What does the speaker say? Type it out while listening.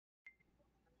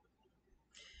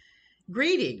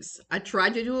Greetings. I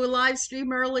tried to do a live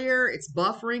stream earlier. It's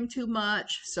buffering too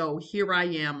much, so here I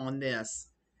am on this.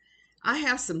 I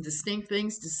have some distinct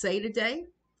things to say today.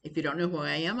 If you don't know who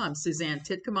I am, I'm Suzanne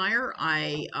Titkemeyer.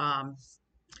 I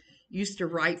used to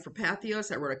write for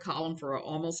Pathos. I wrote a column for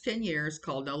almost 10 years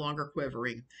called No Longer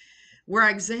Quivering, where I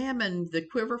examined the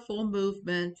quiverful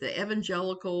movement, the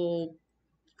evangelical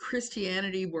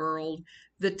Christianity world,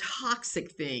 the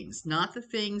toxic things, not the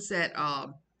things that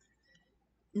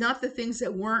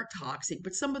weren't toxic,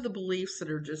 but some of the beliefs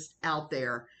that are just out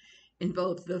there in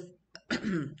both the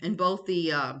in both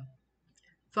the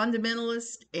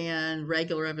fundamentalist and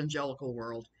regular evangelical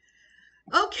world.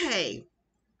 Okay,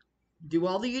 do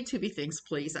all the YouTubey things,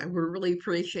 please. I would really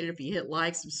appreciate it if you hit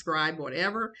like, subscribe,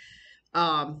 whatever.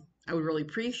 I would really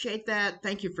appreciate that.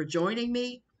 Thank you for joining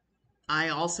me. I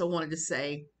also wanted to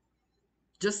say,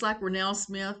 just like Renell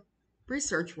Smith,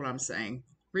 research what I'm saying.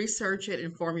 Research it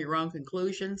and form your own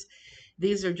conclusions.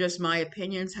 These are just my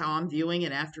opinions, how I'm viewing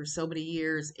it after so many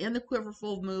years in the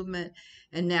quiverful movement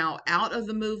and now out of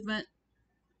the movement.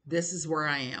 This is where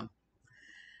I am.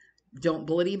 Don't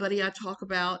bully anybody I talk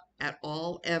about at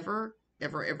all, ever,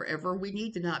 ever, ever, ever. We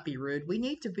need to not be rude. We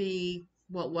need to be,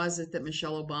 what was it that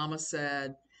Michelle Obama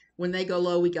said? When they go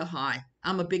low, we go high.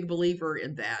 I'm a big believer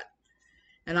in that.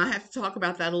 And I have to talk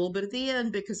about that a little bit at the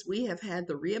end because we have had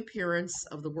the reappearance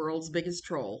of the world's biggest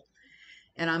troll.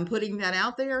 And I'm putting that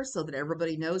out there so that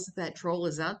everybody knows that that troll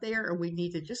is out there and we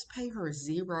need to just pay her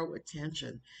zero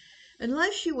attention.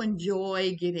 Unless you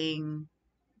enjoy getting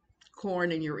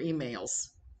corn in your emails.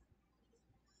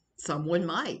 Someone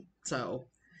might. So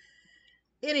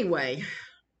anyway,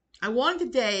 I want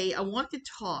to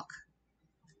talk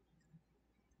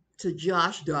to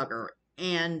Josh Duggar.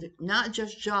 And not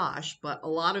just Josh, but a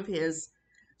lot of his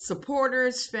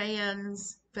supporters,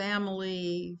 fans,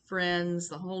 family, friends,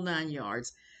 the whole 9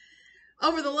 yards.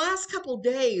 Over the last couple of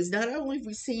days, not only have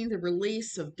we seen the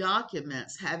release of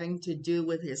documents having to do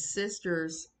with his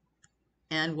sisters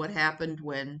and what happened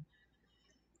when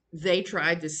they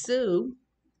tried to sue,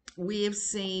 we have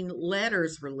seen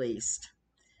letters released.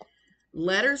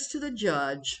 Letters to the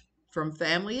judge from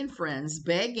family and friends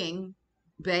begging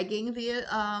the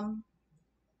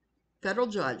federal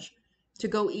judge to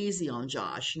go easy on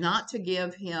Josh, not to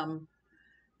give him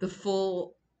the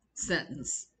full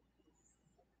sentence.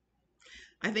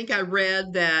 I think I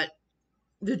read that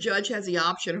the judge has the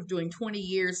option of doing 20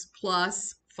 years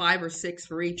plus 5 or 6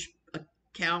 for each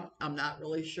account. I'm not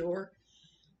really sure.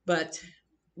 But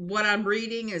what I'm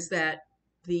reading is that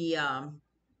the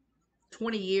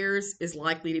 20 years is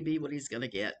likely to be what he's going to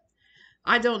get.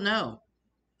 I don't know.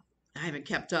 I haven't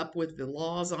kept up with the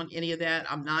laws on any of that.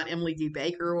 I'm not Emily D.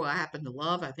 Baker, who I happen to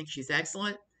love. I think she's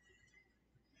excellent.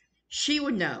 She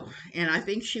would know. And I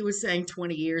think she was saying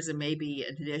 20 years and maybe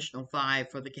an additional 5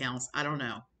 for the counts. I don't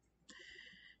know.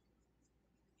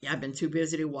 Yeah, I've been too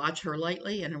busy to watch her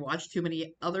lately and watch too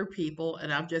many other people,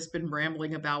 and I've just been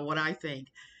rambling about what I think.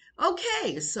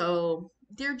 Okay, so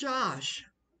dear Josh's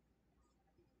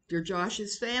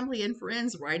family and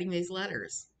friends writing these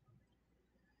letters.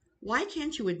 Why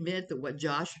can't you admit that what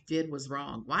Josh did was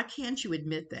wrong? Why can't you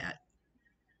admit that?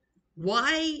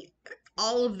 Why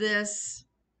all of this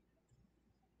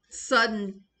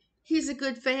sudden, he's a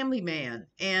good family man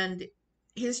and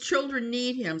his children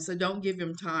need him, so don't give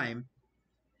him time.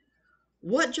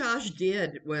 What Josh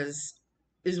did is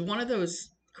one of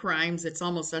those crimes that's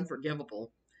almost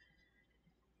unforgivable.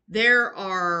 There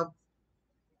are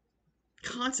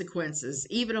consequences,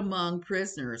 even among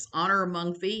prisoners, honor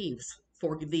among thieves,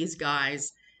 for these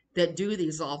guys that do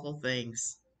these awful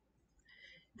things.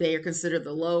 They are considered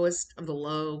the lowest of the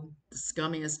low, the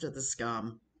scummiest of the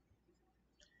scum.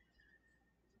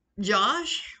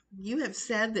 Josh, you have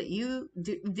said that you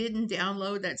didn't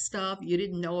download that stuff. You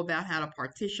didn't know about how to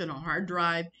partition a hard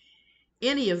drive,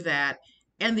 any of that.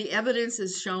 And the evidence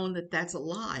has shown that that's a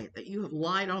lie, that you have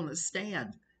lied on the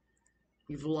stand.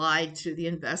 You've lied to the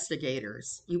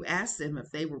investigators. You asked them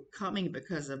if they were coming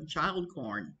because of child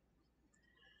porn.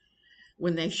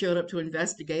 When they showed up to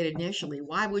investigate initially,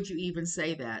 why would you even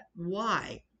say that?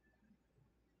 Why?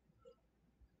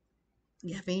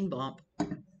 Caffeine bump.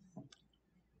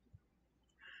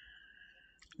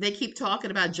 They keep talking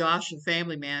about Josh and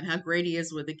Family Man, how great he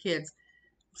is with the kids.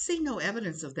 See no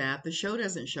evidence of that. The show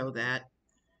doesn't show that.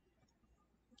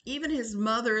 Even his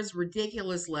mother's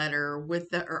ridiculous letter with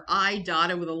her eye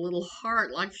dotted with a little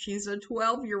heart, like she's a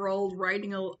 12-year-old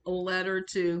writing a letter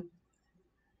to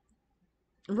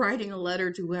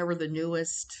whoever the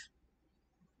newest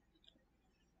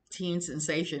teen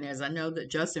sensation is. I know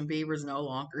that Justin Bieber's no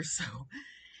longer, so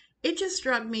it just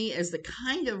struck me as the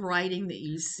kind of writing that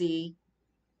you see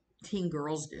teen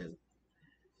girls do.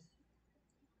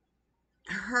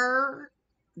 her,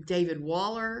 David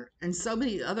Waller, and so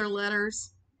many other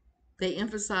letters, they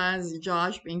emphasize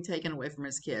Josh being taken away from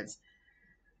his kids.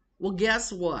 Well,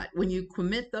 guess what? When you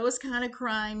commit those kind of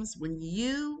crimes, when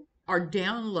you are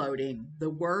downloading the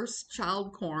worst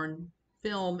child porn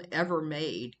film ever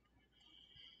made,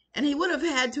 and he would have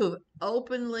had to have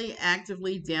openly,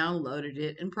 actively downloaded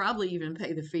it and probably even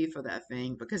pay the fee for that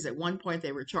thing because at one point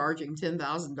they were charging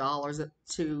 $10,000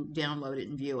 to download it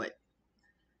and view it.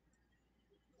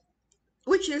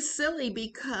 Which is silly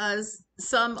because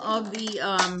some of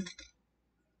the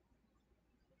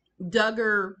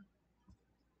Duggar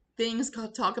things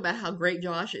talk about how great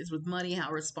Josh is with money,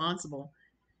 how responsible.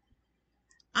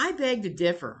 I beg to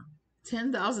differ.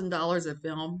 $10,000 a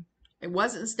film. It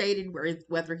wasn't stated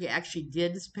whether he actually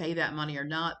did pay that money or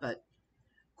not, but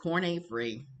corn ain't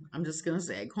free. I'm just going to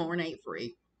say corn ain't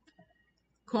free.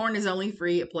 Corn is only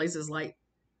free at places like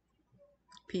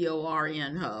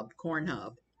PORN Hub, Corn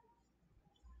Hub.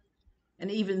 And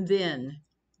even then,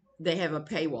 they have a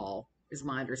paywall, is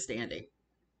my understanding.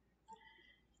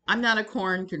 I'm not a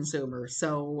corn consumer,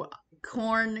 so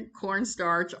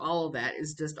cornstarch, all of that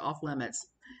is just off limits.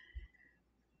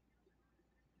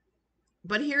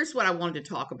 But here's what I wanted to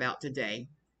talk about today.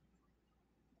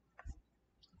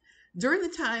 During the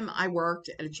time I worked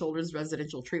at a children's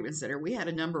residential treatment center, we had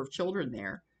a number of children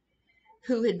there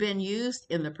who had been used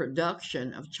in the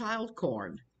production of child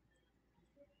porn.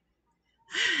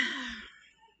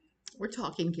 We're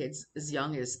talking kids as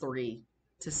young as 3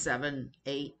 to 7,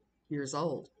 8 years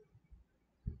old.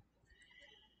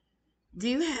 Do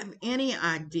you have any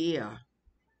idea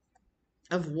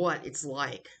of what it's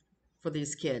like for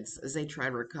these kids as they try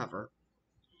to recover?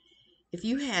 If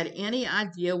you had any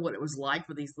idea what it was like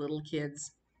for these little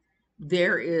kids,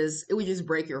 it would just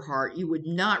break your heart. You would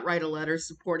not write a letter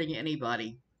supporting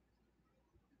anybody.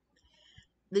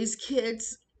 These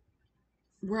kids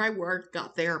where I worked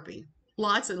got therapy,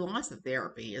 lots and lots of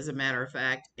therapy, as a matter of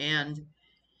fact, and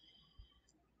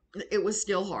it was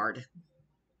still hard.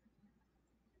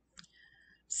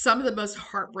 Some of the most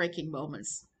heartbreaking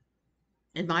moments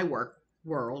in my work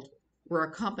world were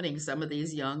accompanying some of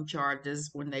these young charges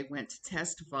when they went to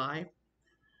testify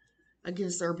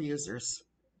against their abusers.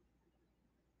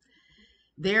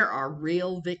 There are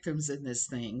real victims in this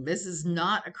thing. This is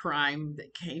not a crime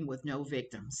that came with no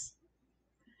victims.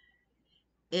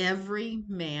 Every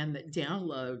man that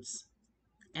downloads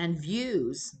and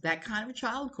views that kind of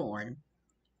child porn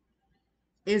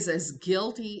is as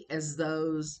guilty as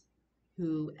those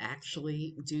who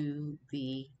actually do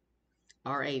the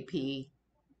RAPING.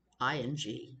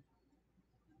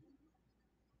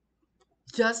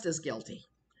 Just as guilty.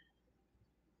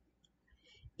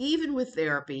 Even with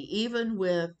therapy, even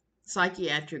with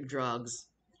psychiatric drugs,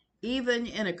 even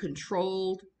in a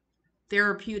controlled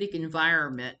therapeutic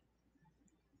environment,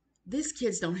 these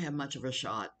kids don't have much of a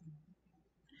shot.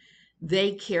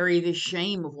 They carry the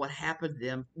shame of what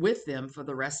happened with them for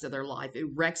the rest of their life. It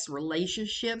wrecks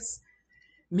relationships.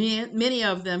 Many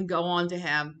of them go on to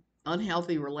have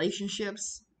unhealthy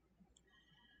relationships.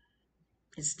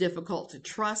 It's difficult to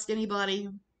trust anybody.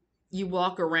 You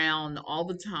walk around all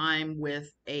the time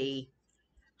with a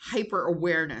hyper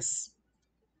awareness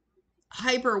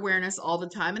all the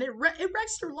time, and it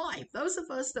wrecks their life. Those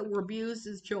of us that were abused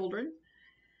as children,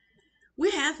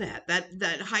 we have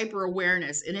that hyper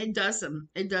awareness, and it does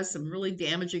some really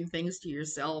damaging things to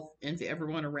yourself and to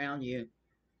everyone around you,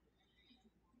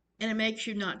 and it makes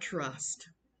you not trust.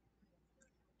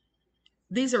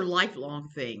 These are lifelong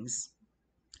things.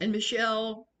 And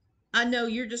Michelle, I know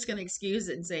you're just going to excuse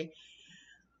it and say,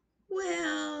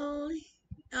 well,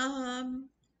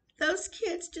 those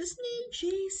kids just need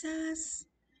Jesus.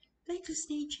 They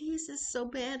just need Jesus so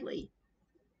badly.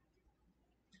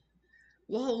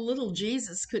 Well, little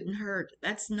Jesus couldn't hurt.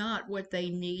 That's not what they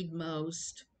need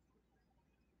most.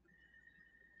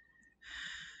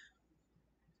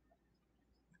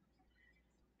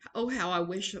 Oh, how I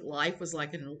wish that life was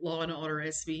like a Law and Order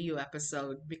SVU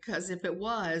episode, because if it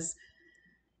was,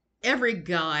 every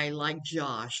guy like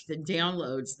Josh that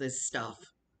downloads this stuff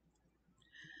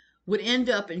would end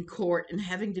up in court and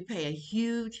having to pay a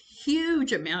huge,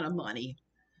 huge amount of money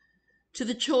to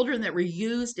the children that were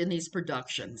used in these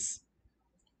productions.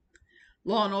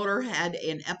 Law and Order had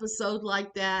an episode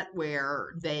like that where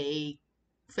they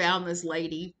found this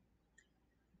lady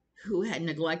who had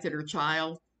neglected her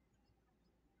child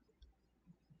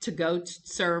to go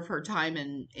serve her time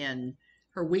in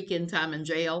her weekend time in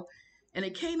jail. And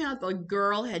it came out the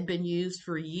girl had been used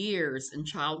for years in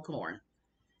child porn.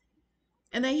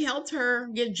 And they helped her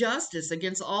get justice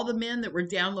against all the men that were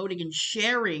downloading and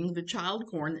sharing the child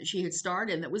porn that she had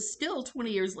started and that was still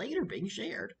 20 years later being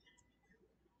shared.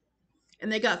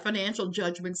 And they got financial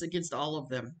judgments against all of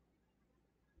them.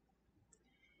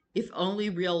 If only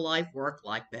real life worked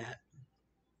like that.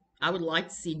 I would like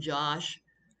to see Josh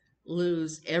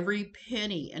lose every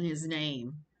penny in his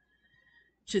name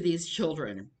to these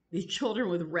children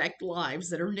with wrecked lives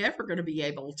that are never going to be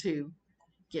able to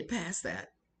get past that.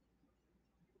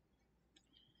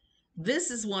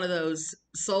 This is one of those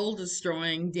soul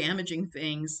destroying, damaging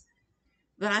things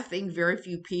that I think very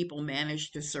few people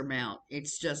manage to surmount.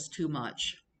 It's just too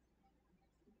much.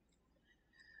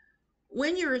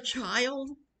 When you're a child,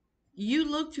 you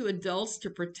look to adults to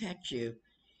protect you.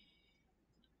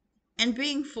 And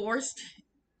being forced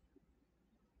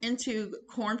into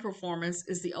corn performance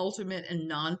is the ultimate in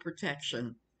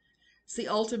non-protection. It's the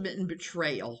ultimate in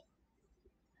betrayal.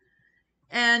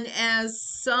 And as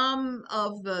some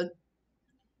of the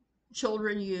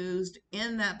children used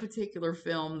in that particular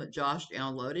film that Josh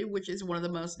downloaded, which is one of the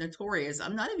most notorious,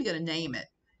 I'm not even going to name it,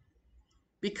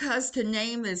 because to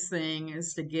name this thing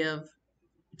is to give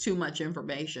too much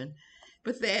information.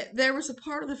 But there was a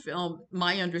part of the film,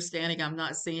 my understanding, I'm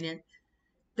not seeing it,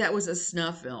 that was a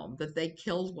snuff film, that they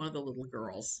killed one of the little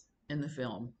girls in the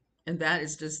film. And that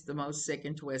is just the most sick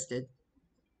and twisted.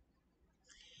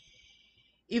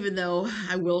 Even though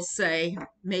I will say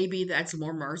maybe that's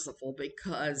more merciful,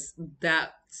 because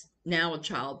that's now a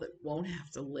child that won't have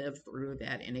to live through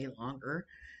that any longer.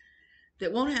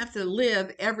 That won't have to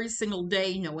live every single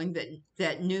day knowing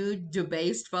that nude,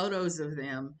 debased photos of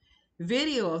them,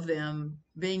 video of them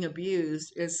being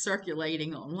abused is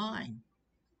circulating online.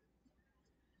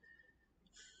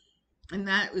 And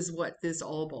that is what this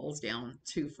all boils down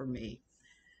to for me.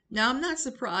 Now, I'm not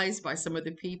surprised by some of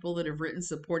the people that have written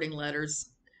supporting letters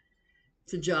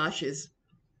to Josh's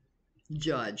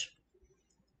judge.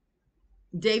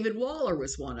 David Waller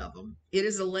was one of them. It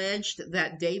is alleged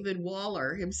that David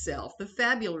Waller himself, the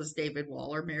fabulous David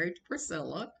Waller, married to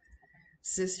Priscilla,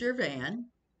 sister of Anna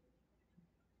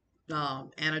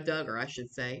Duggar, I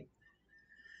should say.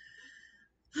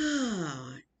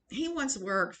 He once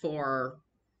worked for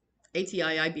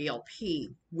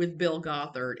ATIIBLP with Bill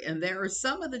Gothard, and there are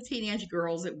some of the teenage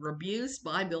girls that were abused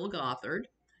by Bill Gothard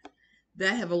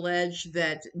that have alleged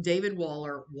that David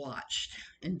Waller watched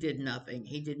and did nothing.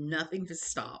 He did nothing to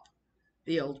stop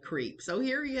the old creep. So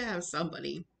here you have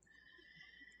somebody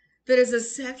that is a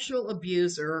sexual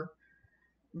abuser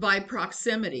by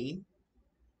proximity,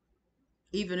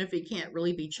 even if he can't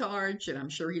really be charged, and I'm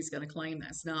sure he's going to claim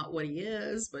that's not what he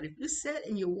is. But if you sit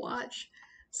and you watch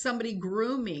somebody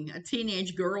grooming a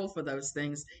teenage girl for those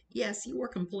things, yes, you were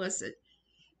complicit.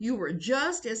 You were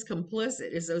just as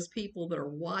complicit as those people that are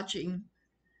watching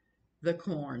the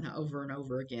corn over and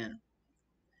over again.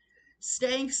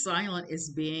 Staying silent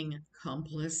is being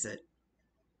complicit.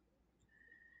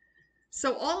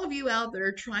 So all of you out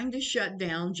there trying to shut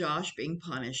down Josh being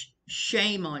punished,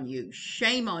 shame on you.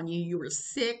 Shame on you. You are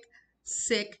sick,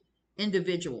 sick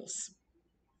individuals.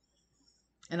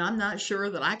 And I'm not sure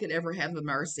that I could ever have the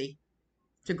mercy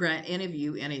to grant any of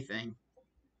you anything.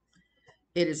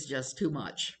 It is just too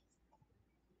much.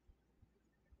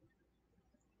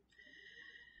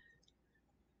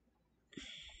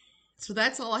 So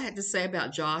that's all I had to say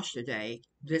about Josh today.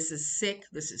 This is sick.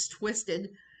 This is twisted.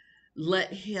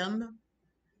 Let him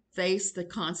face the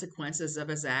consequences of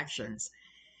his actions.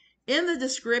 In the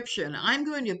description, I'm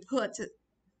going to put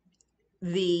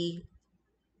the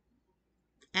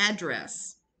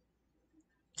address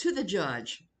to the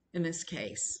judge in this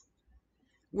case,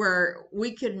 where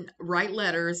we can write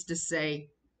letters to say,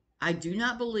 I do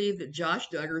not believe that Josh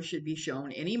Duggar should be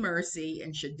shown any mercy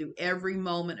and should do every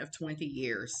moment of 20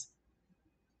 years.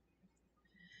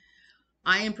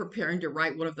 I am preparing to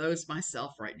write one of those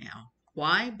myself right now.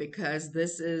 Why? Because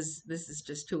this is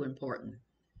just too important.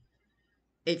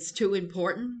 It's too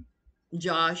important.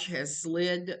 Josh has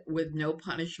slid with no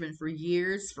punishment for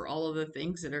years for all of the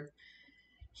things that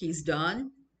he's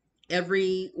done.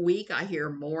 Every week I hear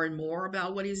more and more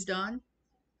about what he's done.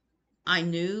 I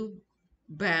knew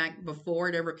back before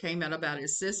it ever came out about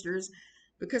his sisters,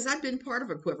 because I've been part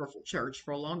of a Quiverful church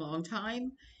for a long, long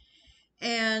time.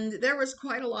 And there was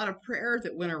quite a lot of prayer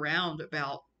that went around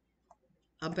about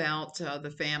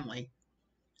the family,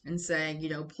 and saying,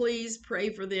 please pray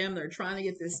for them. They're trying to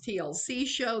get this TLC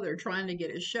show. They're trying to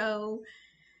get a show.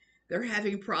 They're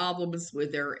having problems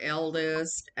with their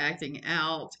eldest acting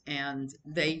out, and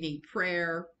they need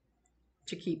prayer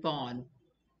to keep on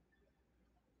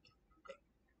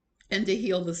and to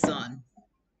heal the son.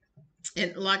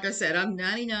 And like I said, I'm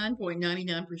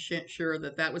 99.99% sure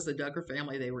that was the Duggar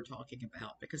family they were talking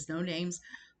about, because no names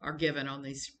are given on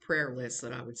these prayer lists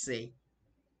that I would see.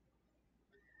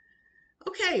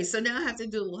 Okay, so now I have to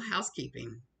do a little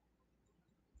housekeeping.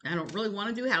 I don't really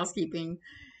want to do housekeeping.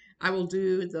 I will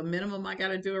do the minimum I got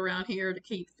to do around here to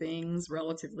keep things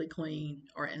relatively clean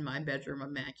or in my bedroom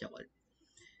immaculate.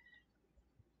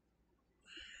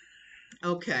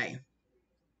 Okay.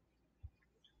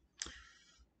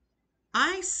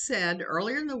 I said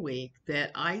earlier in the week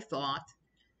that I thought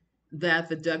that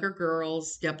the Duggar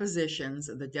girls' depositions,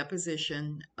 the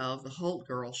deposition of the Holt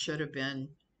girl, should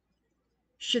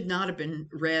not have been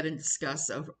read and discussed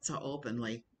so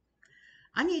openly.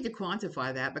 I need to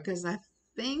quantify that because I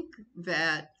think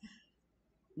that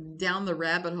down the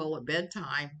rabbit hole at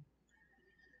bedtime,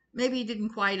 maybe he didn't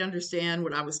quite understand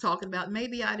what I was talking about.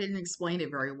 Maybe I didn't explain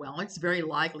it very well. It's very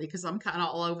likely because I'm kind of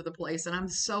all over the place and I'm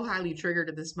so highly triggered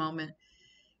at this moment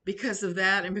because of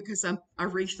that and because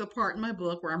I've reached the part in my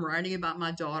book where I'm writing about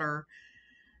my daughter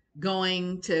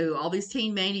going to all these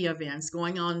Teen Mania events,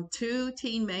 going on 2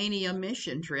 Teen Mania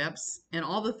mission trips, and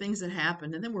all the things that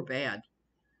happened, and they were bad.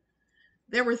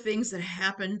 There were things that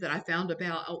happened that I found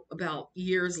about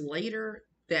years later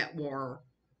that were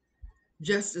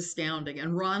just astounding.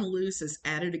 And Ron Luce is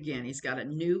at it again. He's got a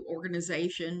new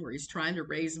organization where he's trying to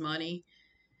raise money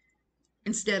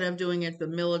instead of doing it the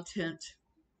militant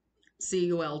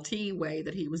CULT way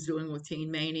that he was doing with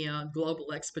Teen Mania,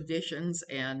 Global Expeditions,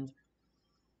 and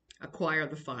Acquire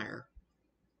the Fire.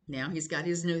 Now he's got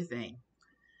his new thing.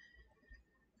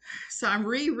 So I'm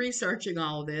researching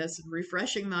all of this,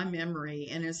 refreshing my memory,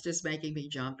 and it's just making me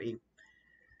jumpy.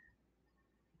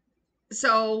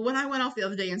 So when I went off the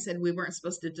other day and said we weren't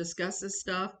supposed to discuss this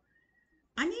stuff,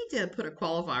 I need to put a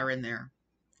qualifier in there.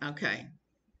 Okay.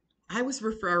 I was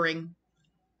referring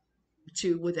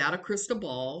to Without a Crystal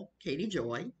Ball, Katie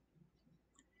Joy,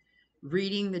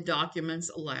 reading the documents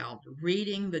aloud,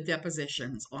 reading the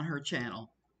depositions on her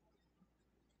channel.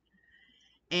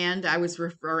 And I was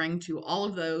referring to all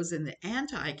of those in the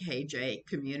anti-KJ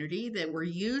community that were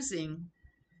using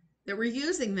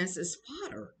this as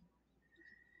fodder.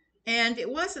 And it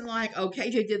wasn't like, oh,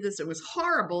 KJ did this, it was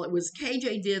horrible. It was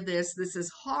KJ did this is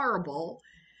horrible.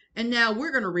 And now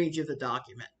we're going to read you the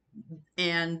document.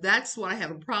 And that's what I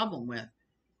have a problem with.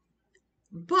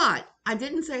 But I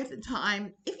didn't say at the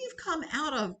time, if you've come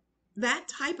out of that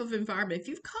type of environment, if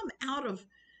you've come out of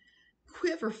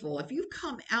Quiverful, if you've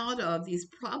come out of these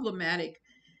problematic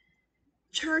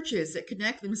churches that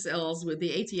connect themselves with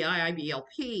the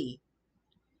ATI-IBLP,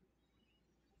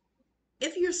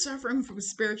 if you're suffering from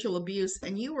spiritual abuse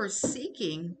and you are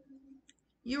seeking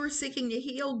to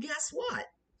heal, guess what?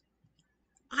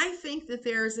 I think that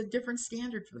there is a different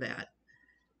standard for that.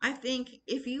 I think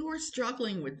if you are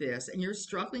struggling with this and you're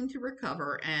struggling to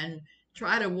recover and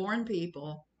try to warn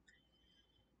people,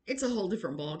 it's a whole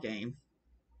different ballgame.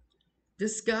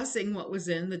 Discussing what was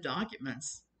in the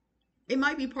documents. It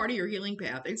might be part of your healing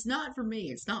path. It's not for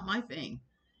me. It's not my thing.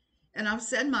 And I've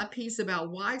said my piece about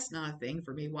why it's not a thing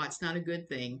for me, why it's not a good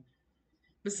thing,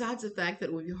 besides the fact that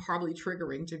it would be horribly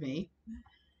triggering to me.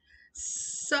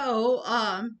 So,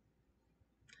 I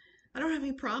don't have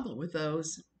any problem with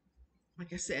those,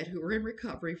 like I said, who are in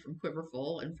recovery from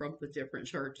Quiverful and from the different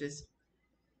churches,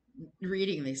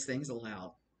 reading these things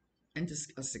aloud and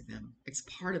discussing them. It's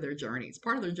part of their journey. It's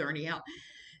part of their journey out.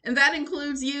 And that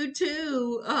includes you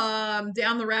too,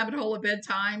 down the rabbit hole of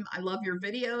bedtime. I love your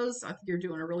videos. I think you're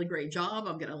doing a really great job.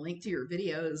 I'm going to link to your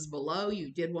videos below.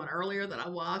 You did one earlier that I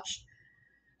watched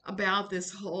about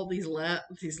these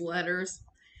letters.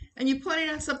 And you pointed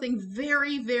out something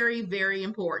very, very, very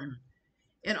important.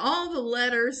 In all the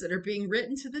letters that are being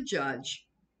written to the judge,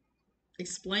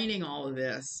 explaining all of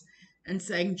this and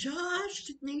saying Josh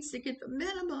needs to get the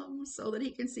minimum so that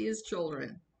he can see his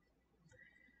children.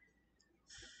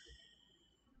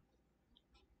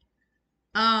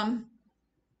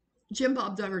 Jim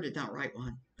Bob Duggar did not write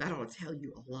one. That ought to tell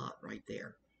you a lot right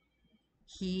there.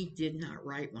 He did not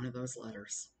write one of those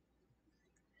letters.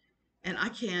 And I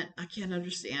can't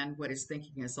understand what his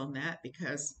thinking is on that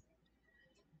because,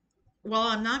 well,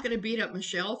 I'm not going to beat up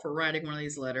Michelle for writing one of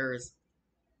these letters.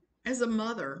 As a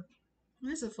mother,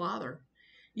 as a father,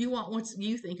 you want what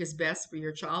you think is best for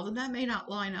your child, and that may not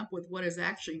line up with what is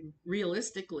actually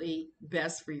realistically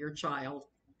best for your child.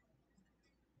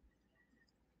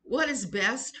 What is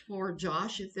best for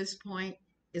Josh at this point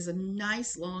is a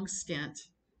nice long stint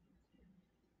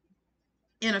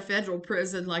in a federal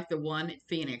prison like the one at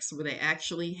Phoenix, where they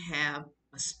actually have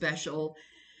a special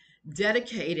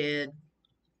dedicated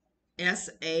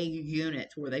SA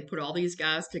unit where they put all these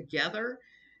guys together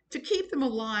to keep them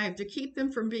alive, to keep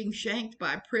them from being shanked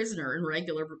by a prisoner in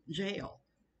regular jail.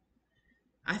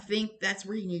 I think that's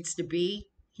where he needs to be.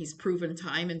 He's proven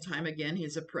time and time again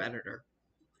he's a predator.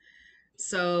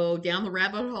 So down the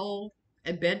rabbit hole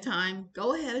at bedtime,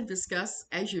 go ahead and discuss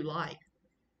as you like.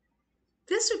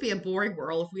 this would be a boring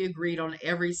world if we agreed on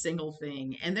every single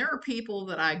thing. And there are people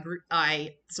that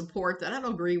I support that I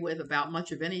don't agree with about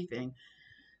much of anything.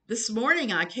 This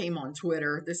morning I came on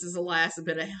Twitter. This is the last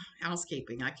bit of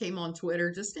housekeeping. I came on Twitter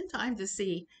just in time to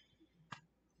see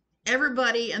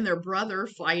everybody and their brother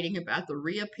fighting about the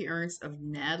reappearance of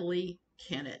Natalie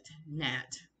Kennett,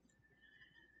 Nat.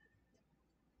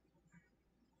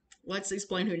 Let's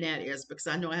explain who Nat is, because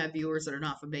I know I have viewers that are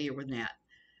not familiar with Nat.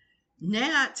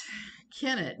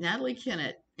 Natalie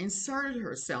Kennett, inserted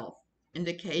herself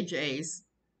into KJ's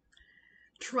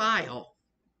trial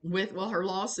with, well, her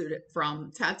lawsuit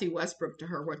from Tati Westbrook to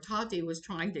her, where Tati was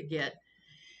trying to get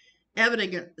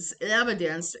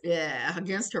evidence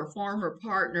against her former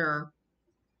partner,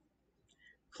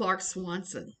 Clark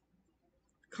Swanson.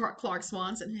 Clark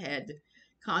Swanson had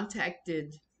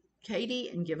contacted Katie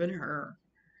and given her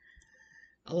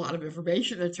a lot of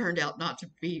information that turned out not to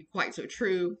be quite so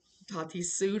true. Tati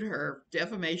sued her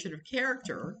defamation of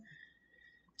character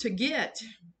to get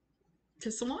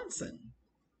to Swanson.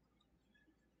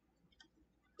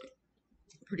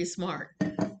 Pretty smart.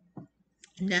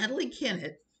 Natalie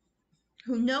Kennett,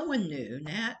 who no one knew,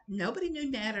 nobody knew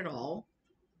Nat at all.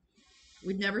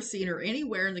 We'd never seen her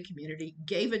anywhere in the community,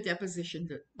 gave a deposition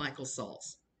to Michael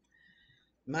Saltz.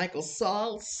 Michael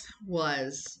Saltz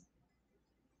was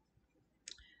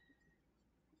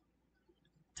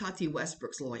Tati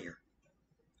Westbrook's lawyer.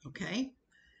 Okay?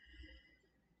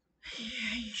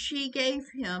 She gave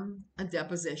him a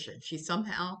deposition. She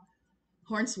somehow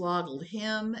hornswoggled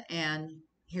him and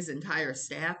his entire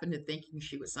staff into thinking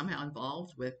she was somehow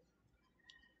involved with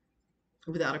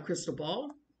Without a Crystal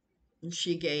Ball. And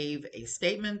she gave a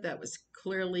statement that was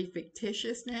clearly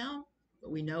fictitious now, but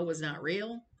we know was not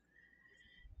real.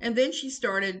 And then she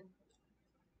started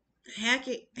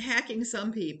hacking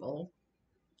some people,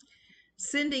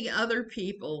 sending other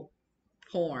people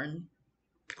porn,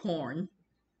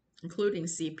 including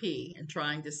CP, and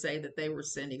trying to say that they were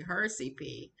sending her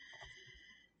CP.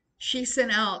 She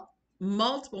sent out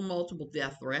multiple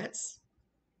death threats,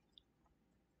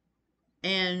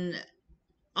 and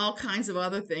all kinds of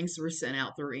other things were sent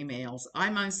out through emails. I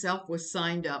myself was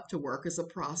signed up to work as a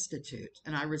prostitute,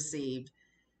 and I received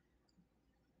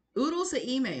oodles of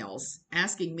emails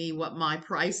asking me what my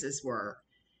prices were.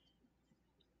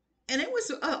 And it was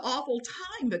an awful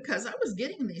time, because I was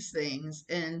getting these things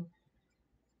and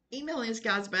emailing these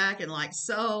guys back and like,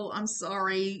 so I'm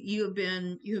sorry, you've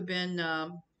been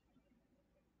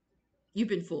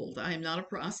fooled. I am not a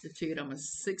prostitute. I'm a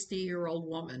 60-year-old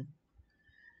woman.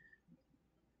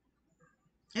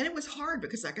 And it was hard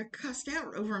because I got cussed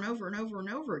out over and over and over and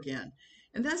over again.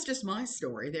 And that's just my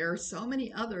story. There are so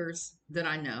many others that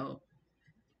I know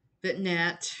that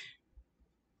Nat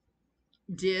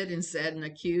did and said and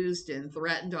accused and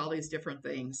threatened all these different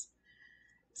things.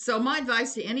 So my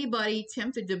advice to anybody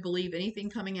tempted to believe anything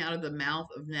coming out of the mouth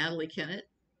of Natalie Kennett,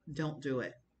 don't do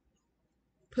it.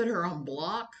 Put her on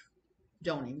block.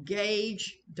 Don't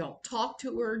engage. Don't talk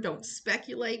to her. Don't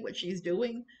speculate what she's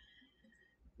doing.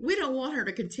 We don't want her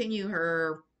to continue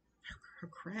her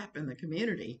crap in the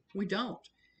community. We don't.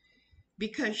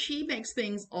 Because she makes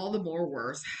things all the more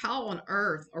worse. How on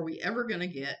earth are we ever going to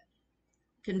get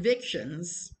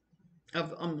convictions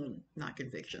of, not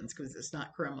convictions because it's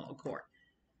not criminal court,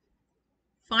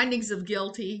 findings of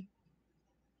guilty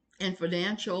and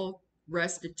financial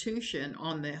restitution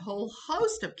on the whole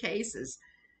host of cases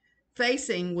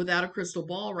facing Without a Crystal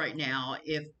Ball right now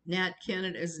if Nat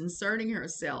Kennett is inserting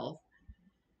herself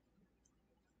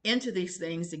into these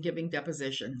things and giving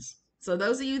depositions. So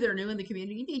those of you that are new in the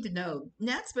community, you need to know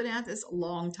Nat's been at this a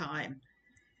long time.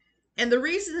 And the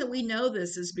reason that we know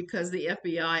this is because the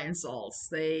FBI and Saltz,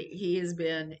 he has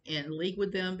been in league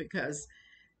with them because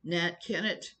Nat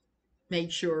Kennett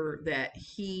made sure that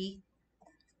he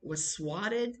was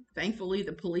swatted. Thankfully,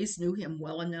 the police knew him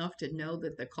well enough to know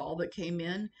that the call that came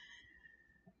in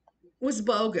was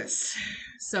bogus.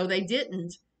 So they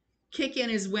didn't kick in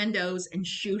his windows and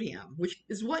shoot him, which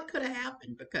is what could have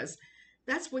happened because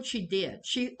that's what she did.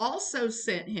 She also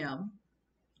sent him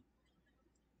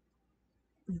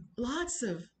lots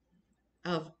of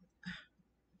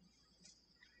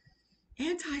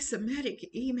anti-Semitic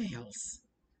emails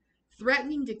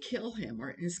threatening to kill him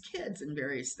or his kids and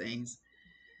various things.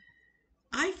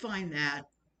 I find that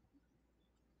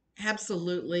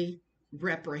absolutely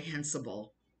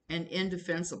reprehensible and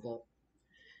indefensible.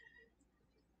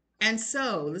 And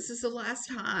so this is the last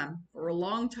time for a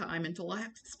long time until I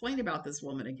have to explain about this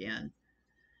woman again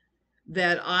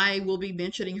that I will be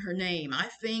mentioning her name. I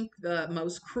think the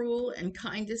most cruel and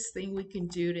kindest thing we can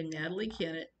do to Natalie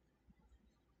Kennett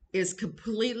is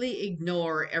completely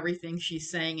ignore everything she's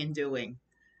saying and doing.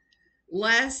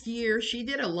 Last year, she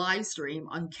did a live stream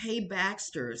on Kay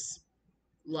Baxter's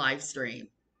live stream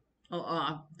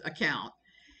account.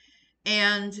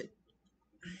 And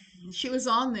she was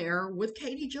on there with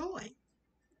Katie Joy.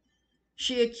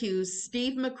 She accused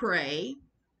Steve McRae,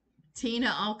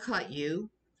 Tina I'll Cut You,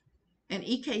 and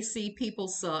EKC People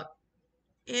Suck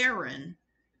Aaron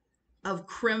of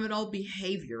criminal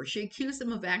behavior. She accused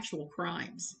them of actual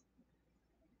crimes.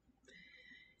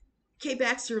 Kay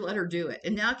Baxter let her do it.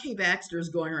 And now Kay Baxter is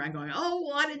going around going, oh,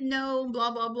 well, I didn't know,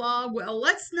 blah, blah, blah. Well,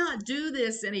 let's not do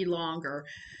this any longer.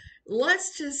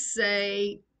 Let's just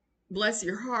say, bless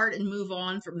your heart, and move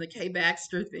on from the Kay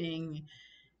Baxter thing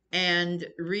and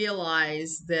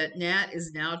realize that Nat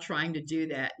is now trying to do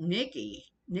that. Nikki,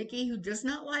 who does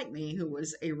not like me, who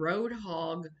was a road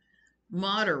hog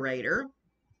moderator,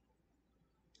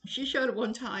 she showed up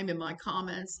one time in my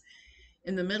comments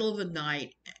in the middle of the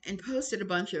night and posted a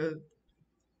bunch of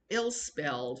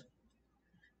ill-spelled,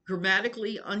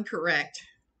 grammatically incorrect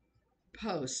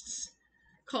posts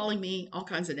calling me all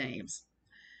kinds of names.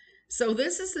 So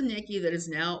this is the Nikki that is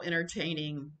now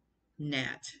entertaining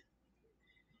Nat.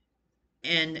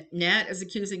 And Nat is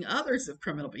accusing others of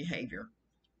criminal behavior.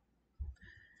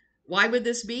 Why would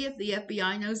this be if the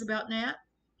FBI knows about Nat?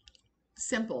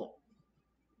 Simple.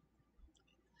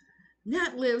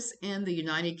 Nat lives in the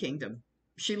United Kingdom.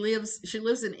 She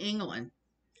lives in England.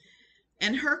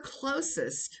 And her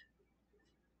closest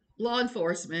law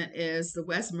enforcement is the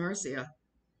West Mercia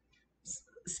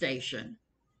station.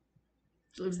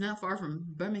 She lives not far from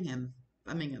Birmingham.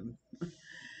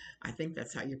 I think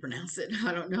that's how you pronounce it.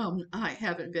 I don't know. I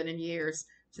haven't been in years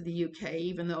to the UK,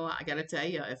 even though I got to tell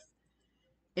you, if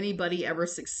anybody ever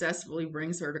successfully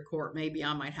brings her to court, maybe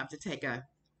I might have to take a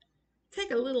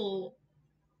little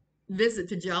visit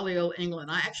to jolly old England.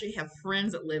 I actually have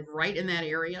friends that live right in that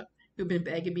area who've been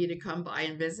begging me to come by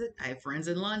and visit. I have friends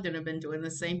in London who've been doing the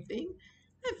same thing.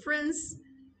 I have friends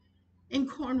in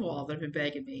Cornwall that have been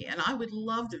begging me, and I would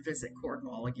love to visit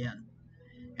Cornwall again.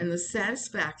 And the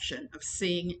satisfaction of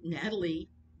seeing Natalie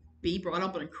be brought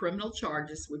up on criminal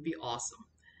charges would be awesome.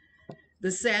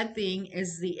 The sad thing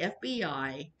is the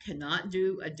FBI cannot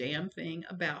do a damn thing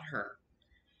about her.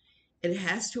 It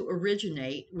has to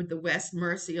originate with the West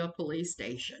Mercia police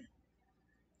station.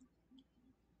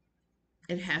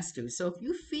 It has to. So if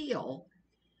you feel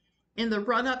in the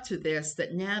run-up to this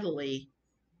that Natalie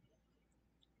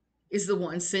is the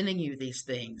one sending you these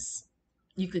things,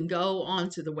 you can go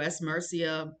onto the West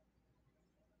Mercia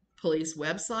police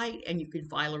website and you can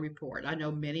file a report. I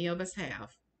know many of us have.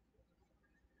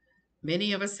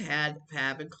 Many of us have,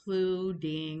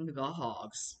 including the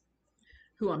hogs,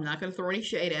 who I'm not going to throw any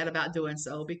shade at about doing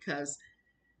so, because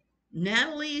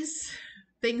Natalie's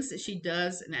things that she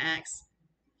does and acts,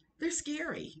 they're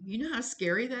scary. You know how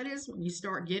scary that is when you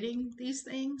start getting these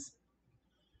things,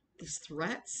 these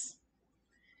threats.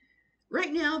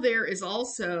 Right now, there is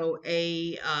also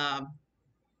a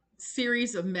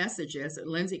series of messages that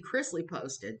Lindsay Chrisley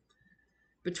posted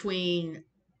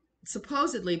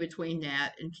supposedly between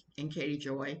Nat and Katie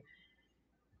Joy.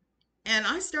 And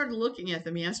I started looking at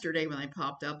them yesterday when they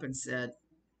popped up and said,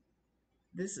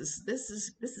 this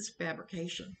is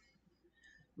fabrication.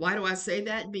 Why do I say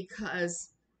that? Because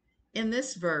in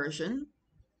this version,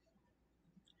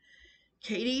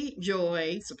 Katie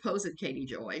Joy, supposed Katie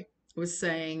Joy, was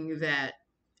saying that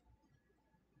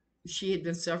she had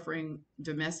been suffering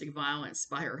domestic violence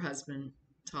by her husband,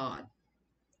 Todd.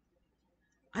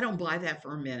 I don't buy that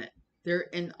for a minute.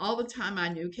 And all the time I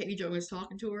knew Katie Joy was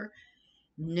talking to her,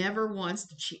 never once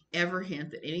did she ever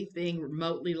hint that anything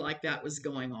remotely like that was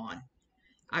going on.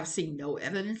 I've seen no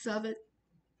evidence of it.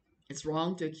 It's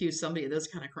wrong to accuse somebody of those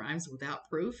kind of crimes without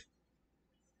proof.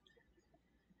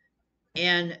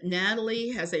 And Natalie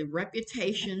has a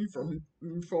reputation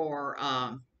for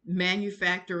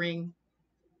manufacturing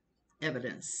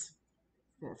evidence,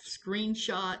 for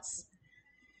screenshots,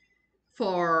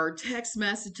 for text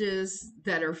messages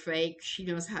that are fake. She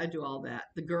knows how to do all that.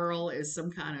 The girl is some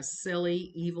kind of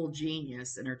silly, evil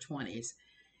genius in her 20s.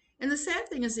 And the sad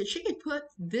thing is that she could put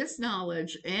this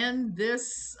knowledge and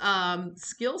this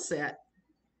skill set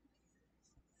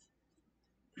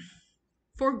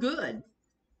for good,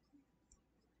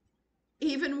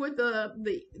 even with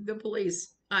the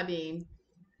police. I mean,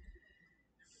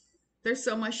 there's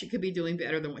so much she could be doing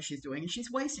better than what she's doing. And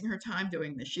she's wasting her time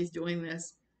doing this. She's doing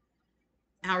this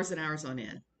hours and hours on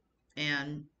end.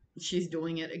 And she's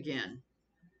doing it again.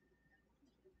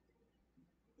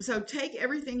 So take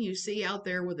everything you see out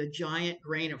there with a giant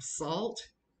grain of salt.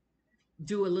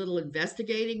 Do a little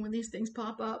investigating when these things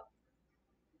pop up.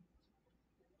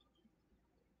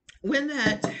 When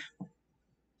that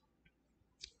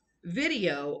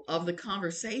video of the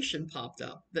conversation popped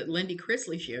up that Lindy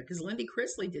Chrisley shared, because Lindy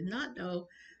Chrisley did not know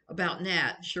about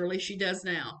Nat. Surely she does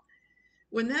now.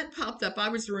 When that popped up, I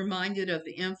was reminded of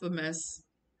the infamous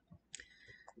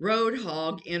Road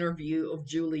Hog interview of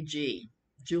Julie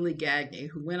Gagne,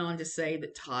 who went on to say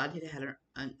that Todd had had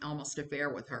an almost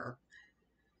affair with her.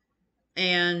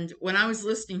 And when I was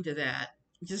listening to that,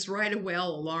 just right away,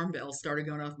 alarm bells started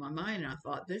going off my mind, and I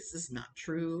thought, this is not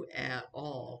true at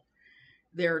all.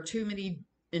 There are too many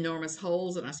enormous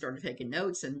holes, and I started taking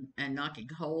notes and knocking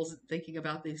holes and thinking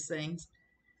about these things.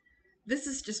 This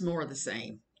is just more of the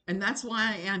same. And that's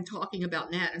why I'm talking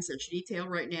about Nat in such detail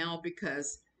right now,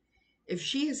 because if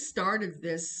she has started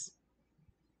this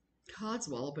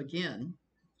codswallop again,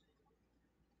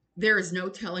 there is no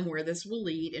telling where this will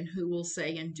lead and who will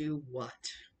say and do what.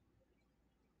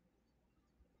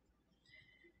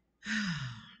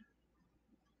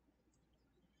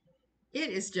 It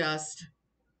is just,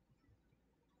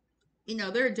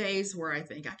 there are days where I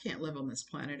think I can't live on this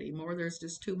planet anymore. There's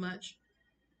just too much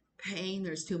pain.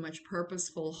 There's too much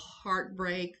purposeful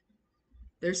heartbreak.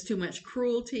 There's too much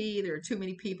cruelty. There are too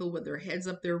many people with their heads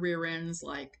up their rear ends,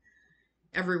 like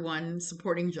everyone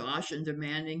supporting Josh and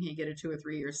demanding he get a 2 or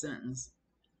 3 year sentence.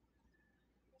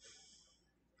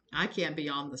 I can't be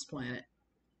on this planet.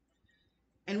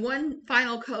 And one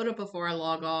final coda before I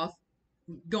log off,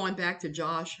 going back to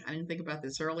Josh, I didn't think about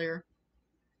this earlier.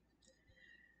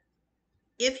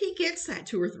 If he gets that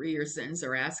 2 or 3 year sentence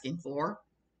they're asking for,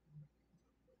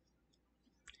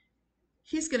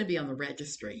 he's going to be on the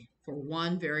registry for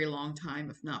one very long time,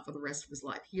 if not for the rest of his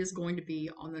life. He is going to be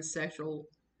on the sexual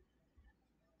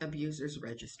abusers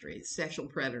registry, sexual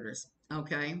predators,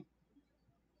 okay?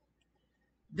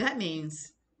 That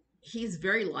means he's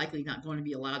very likely not going to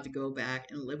be allowed to go back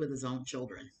and live with his own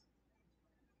children.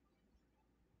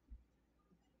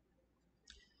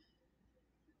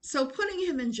 So putting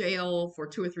him in jail for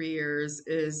 2 or 3 years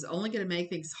is only going to make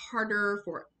things harder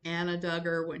for Anna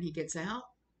Duggar when he gets out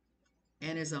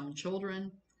and his own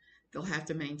children. They'll have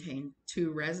to maintain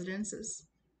 2 residences.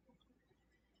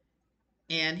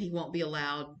 And he won't be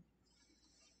allowed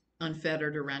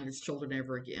unfettered around his children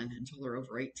ever again until they're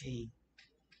over 18.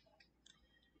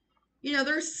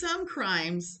 There's some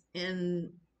crimes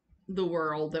in the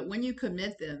world that when you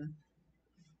commit them,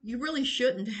 you really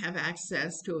shouldn't have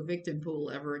access to a victim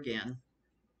pool ever again,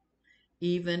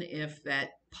 even if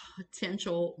that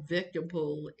potential victim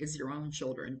pool is your own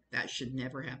children. That should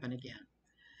never happen again.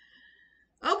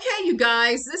 Okay, you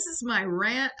guys, this is my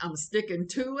rant. I'm sticking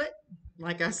to it.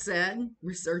 Like I said,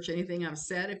 research anything I've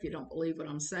said if you don't believe what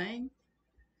I'm saying,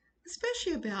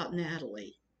 especially about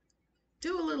Natalie.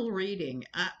 Do a little reading.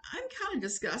 I'm kind of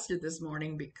disgusted this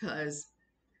morning because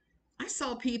I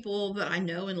saw people that I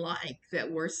know and like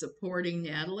that were supporting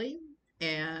Natalie,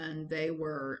 and they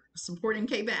were supporting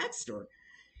Kay Baxter,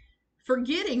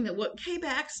 forgetting that what Kay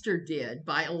Baxter did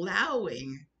by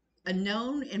allowing a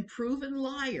known and proven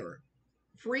liar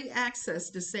free access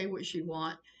to say what she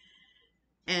wants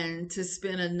and to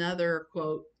spin another,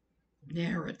 quote,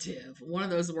 narrative. One of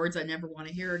those words I never want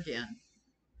to hear again.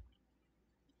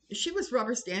 She was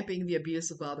rubber stamping the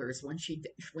abuse of others when she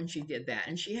did that,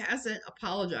 and she hasn't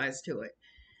apologized to it.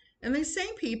 And these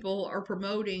same people are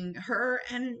promoting her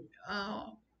and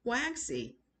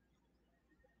Waxy,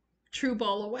 True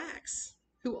Ball of Wax,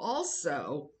 who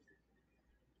also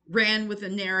ran with the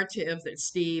narrative that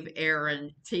Steve,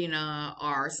 Aaron, Tina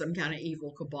are some kind of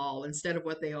evil cabal instead of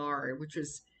what they are, which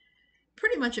is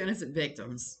pretty much innocent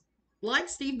victims. Like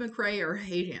Steve McRae or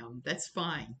hate him, that's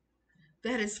fine.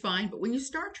 That is fine. But when you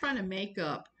start trying to make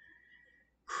up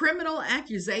criminal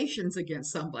accusations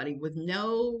against somebody with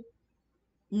no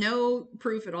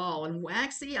proof at all, and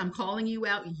Waxy, I'm calling you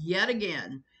out yet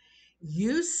again.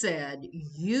 You said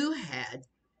you had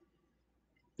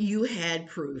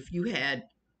proof. You had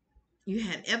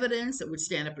evidence that would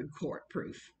stand up in court.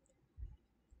 Proof.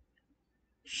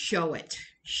 Show it.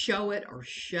 Show it or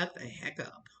shut the heck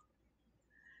up.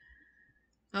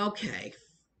 Okay.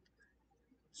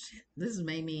 This has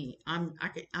made me,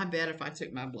 I bet if I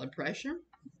took my blood pressure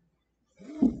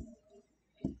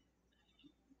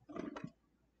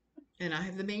and I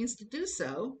have the means to do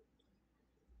so,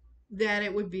 that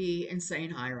it would be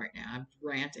insane high right now. I'm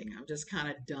ranting. I'm just kind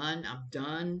of done. I'm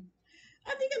done.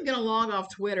 I think I'm going to log off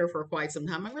Twitter for quite some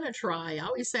time. I'm going to try. I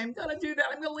always say I'm going to do that.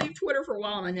 I'm going to leave Twitter for a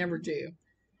while, and I never do.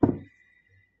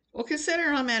 Well,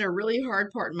 considering I'm at a really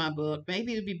hard part in my book,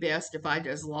 maybe it'd be best if I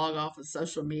just log off of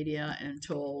social media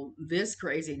until this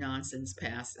crazy nonsense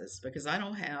passes, because I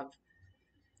don't have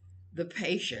the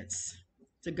patience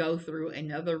to go through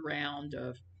another round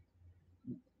of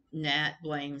Nat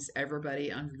blames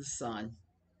everybody under the sun.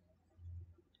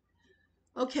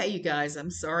 Okay, you guys, I'm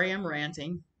sorry I'm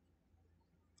ranting.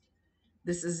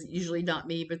 This is usually not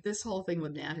me, but this whole thing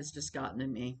with Nat has just gotten to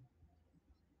me.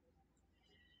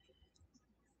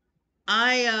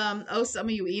 I owe some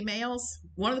of you emails.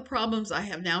 One of the problems I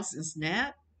have now since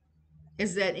Nat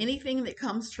is that anything that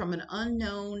comes from an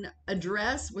unknown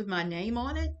address with my name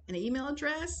on it, an email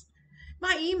address,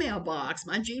 my email box,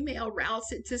 my Gmail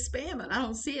routes it to spam, and I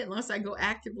don't see it unless I go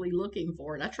actively looking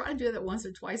for it. I try to do that once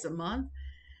or twice a month,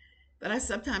 but I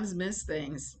sometimes miss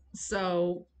things.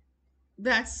 So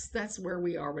that's where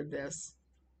we are with this.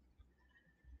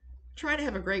 Try to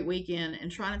have a great weekend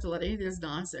and try not to let any of this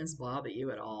nonsense bother you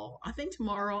at all. I think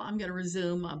tomorrow I'm going to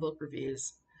resume my book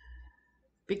reviews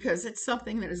because it's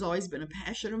something that has always been a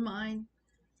passion of mine.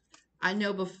 I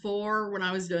know before when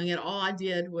I was doing it, all I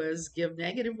did was give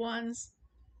negative ones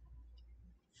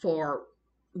for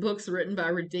books written by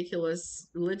ridiculous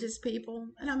religious people,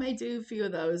 and I may do a few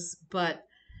of those, but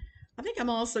I think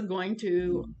I'm also going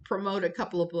to promote a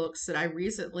couple of books that I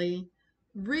recently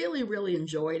really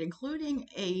enjoyed, including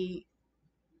a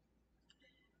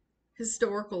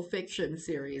historical fiction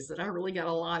series that I really got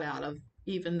a lot out of,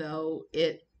 even though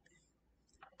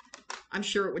I'm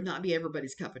sure it would not be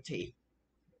everybody's cup of tea.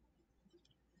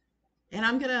 And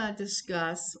I'm going to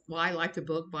discuss why I liked a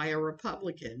book by a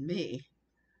Republican, me.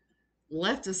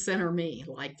 Left of center me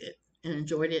liked it and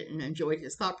enjoyed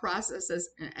his thought processes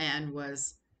and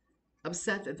was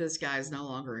upset that this guy is no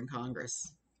longer in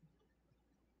Congress.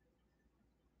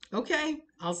 Okay,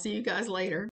 I'll see you guys later.